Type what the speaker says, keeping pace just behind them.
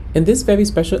In this very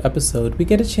special episode, we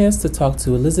get a chance to talk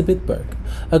to Elizabeth Burke,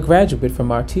 a graduate from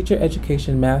our Teacher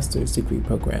Education Master's degree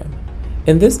program.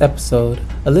 In this episode,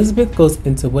 Elizabeth goes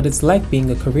into what it's like being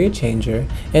a career changer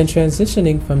and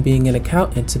transitioning from being an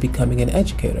accountant to becoming an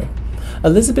educator.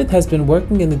 Elizabeth has been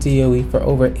working in the DOE for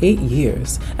over 8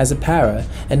 years as a para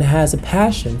and has a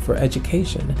passion for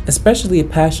education, especially a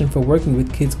passion for working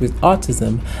with kids with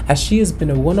autism, as she has been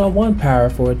a one-on-one para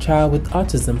for a child with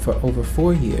autism for over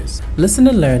 4 years. Listen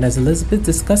and learn as Elizabeth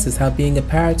discusses how being a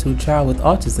para to a child with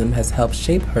autism has helped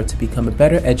shape her to become a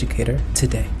better educator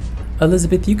today.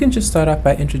 Elizabeth, you can just start off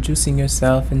by introducing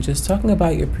yourself and just talking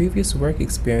about your previous work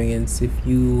experience, if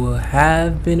you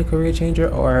have been a career changer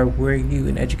or were you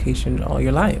in education all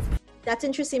your life? That's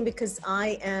interesting because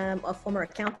I am a former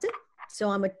accountant, so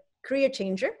I'm a career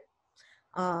changer.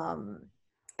 And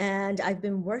I've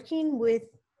been working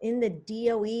in the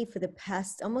DOE for the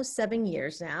past almost 7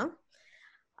 years now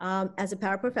as a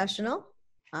paraprofessional.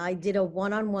 I did a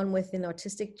one-on-one with an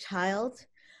autistic child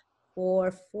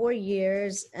for 4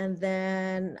 years, and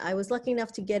then I was lucky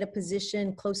enough to get a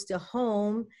position close to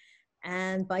home,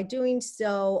 and by doing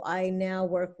so I now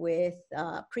work with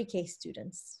pre-K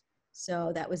students.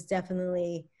 So that was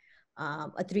definitely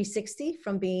a 360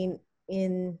 from being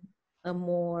in a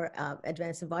more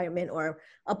advanced environment or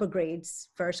upper grades,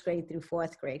 first grade through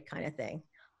fourth grade kind of thing.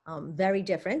 Very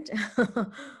different.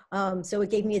 So it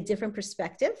gave me a different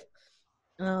perspective,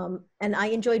 and I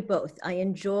enjoyed both. I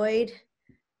enjoyed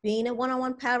being a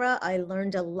one-on-one para. I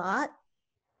learned a lot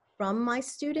from my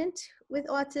student with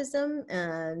autism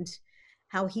and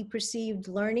how he perceived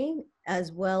learning,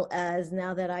 as well as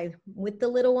now that I'm with the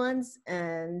little ones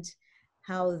and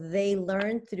how they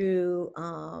learn through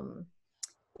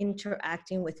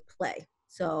interacting with play.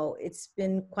 So it's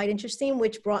been quite interesting,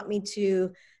 which brought me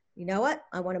to, you know what,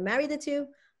 I want to marry the two.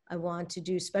 I want to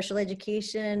do special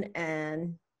education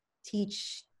and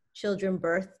teach children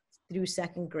birth through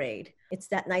second grade. It's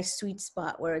that nice sweet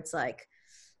spot where it's like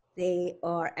they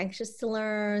are anxious to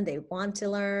learn, they want to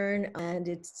learn, and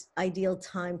it's ideal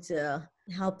time to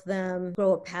help them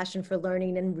grow a passion for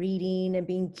learning and reading and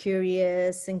being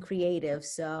curious and creative.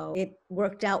 So it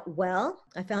worked out well.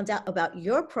 I found out about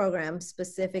your program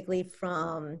specifically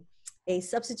from a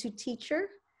substitute teacher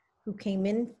who came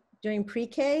in during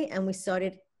pre-K, and we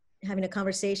started having a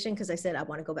conversation because I said, I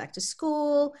want to go back to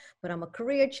school, but I'm a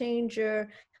career changer.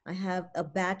 I have a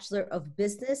Bachelor of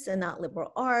Business and not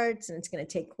liberal arts, and it's going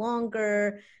to take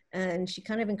longer. And she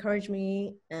kind of encouraged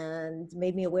me and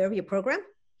made me aware of your program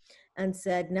and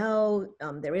said, no,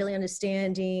 they're really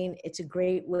understanding. It's a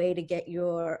great way to get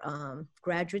your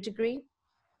graduate degree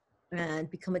and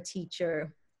become a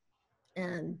teacher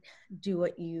and do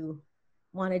what you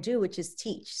want to do, which is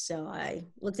teach. So I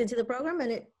looked into the program,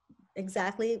 and it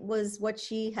exactly was what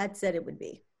she had said it would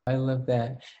be. I love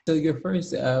that. So your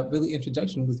first really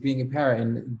introduction was being a parent,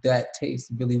 and that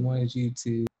taste really wanted you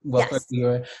to, well, Yes.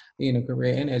 for your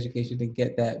career in education to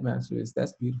get that master's.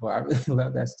 That's beautiful. I really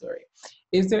love that story.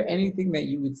 Is there anything that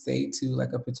you would say to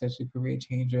like a potential career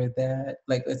changer that,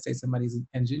 like, let's say somebody's in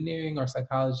engineering or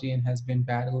psychology and has been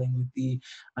battling with the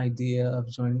idea of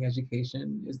joining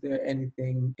education? Is there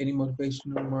anything, any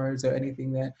motivational words or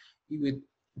anything that you would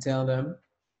tell them?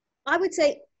 I would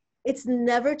say it's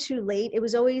never too late. It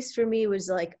was always, for me, it was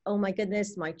like, oh my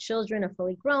goodness, my children are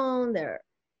fully grown. They're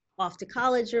off to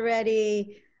college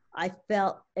already. I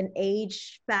felt an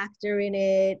age factor in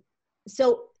it.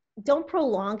 So don't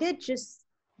prolong it. Just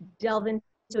delve into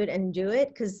it and do it,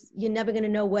 because you're never going to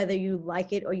know whether you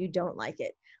like it or you don't like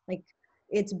it. Like,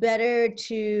 it's better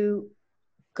to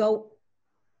go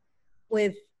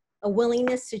with a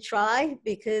willingness to try,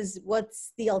 because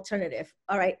what's the alternative?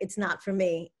 All right, it's not for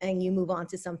me, and you move on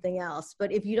to something else.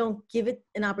 But if you don't give it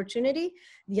an opportunity,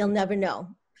 you'll never know.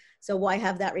 So why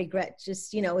have that regret?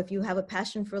 Just, if you have a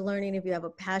passion for learning, if you have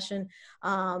a passion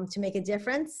to make a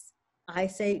difference, I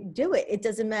say do it. It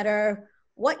doesn't matter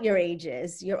what your age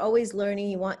is. You're always learning.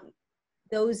 You want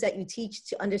those that you teach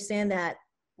to understand that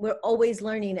we're always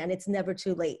learning, and it's never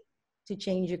too late to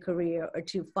change your career or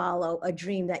to follow a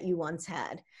dream that you once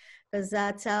had, because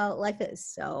that's how life is.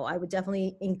 So I would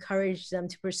definitely encourage them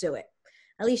to pursue it.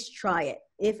 At least try it.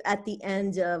 If at the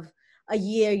end of a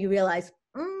year you realize,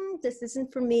 this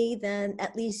isn't for me, then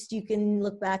at least you can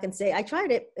look back and say, I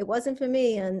tried it. It wasn't for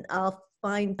me, and I'll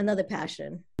find another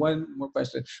passion. One more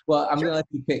question. Well, I'm Sure. gonna let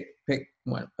you pick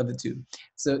one of the two.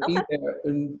 So Okay.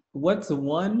 either what's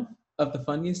one of the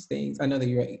funniest things? I know that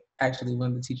you're actually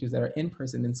one of the teachers that are in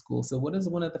person in school. So what is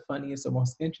one of the funniest or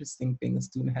most interesting things a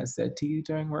student has said to you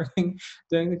during working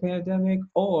during the pandemic?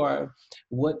 Or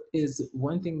what is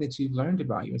one thing that you've learned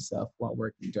about yourself while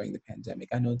working during the pandemic?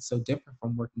 I know it's so different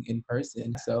from working in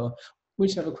person. So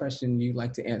whichever question you'd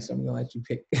like to answer, I'm gonna let you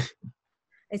pick.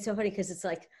 It's so funny because it's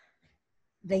like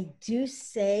they do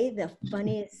say the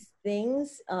funniest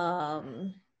things.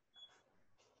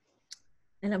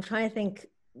 And I'm trying to think,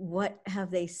 what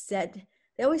have they said?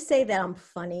 They always say that I'm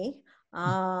funny.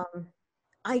 I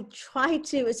try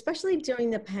to, especially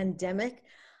during the pandemic,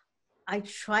 I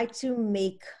try to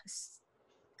make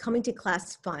coming to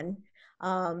class fun.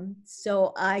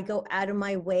 So I go out of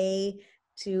my way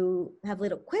to have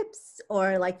little quips,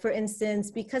 or like, for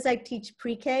instance, because I teach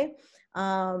pre-K,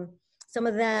 some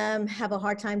of them have a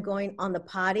hard time going on the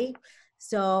potty.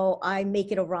 So I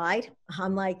make it a ride.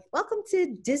 I'm like, welcome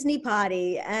to Disney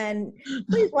Potty, and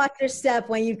please watch your step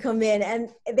when you come in.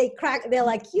 And they're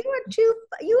like, you are too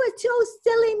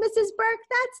silly, Mrs. Burke.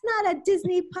 That's not a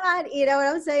Disney Potty. You know what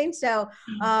I'm saying? So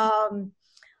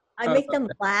I make them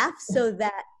laugh so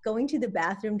that going to the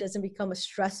bathroom doesn't become a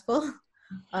stressful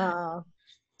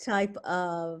type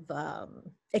of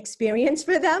experience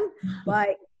for them,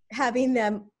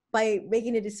 by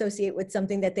making it associate with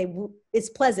something that is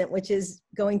pleasant, which is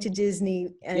going to Disney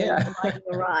and riding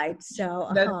a ride. So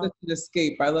that's just an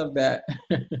escape. I love that.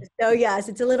 So yes,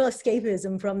 it's a little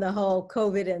escapism from the whole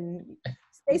COVID and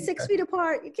stay 6 feet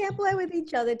apart, you can't play with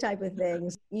each other type of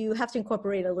things. You have to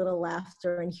incorporate a little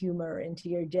laughter and humor into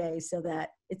your day so that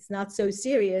it's not so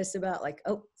serious about like,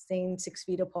 oh, staying 6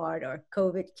 feet apart, or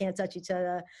COVID, can't touch each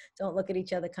other, don't look at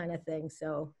each other kind of thing.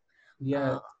 So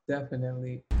yes,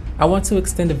 definitely. I want to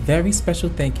extend a very special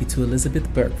thank you to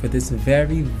Elizabeth Burke for this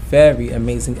very, very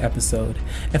amazing episode.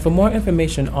 And for more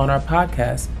information on our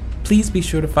podcast, please be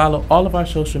sure to follow all of our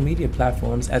social media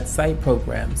platforms at Cite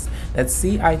Programs. That's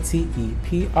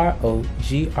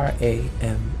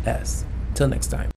CITEPROGRAMS. Till next time.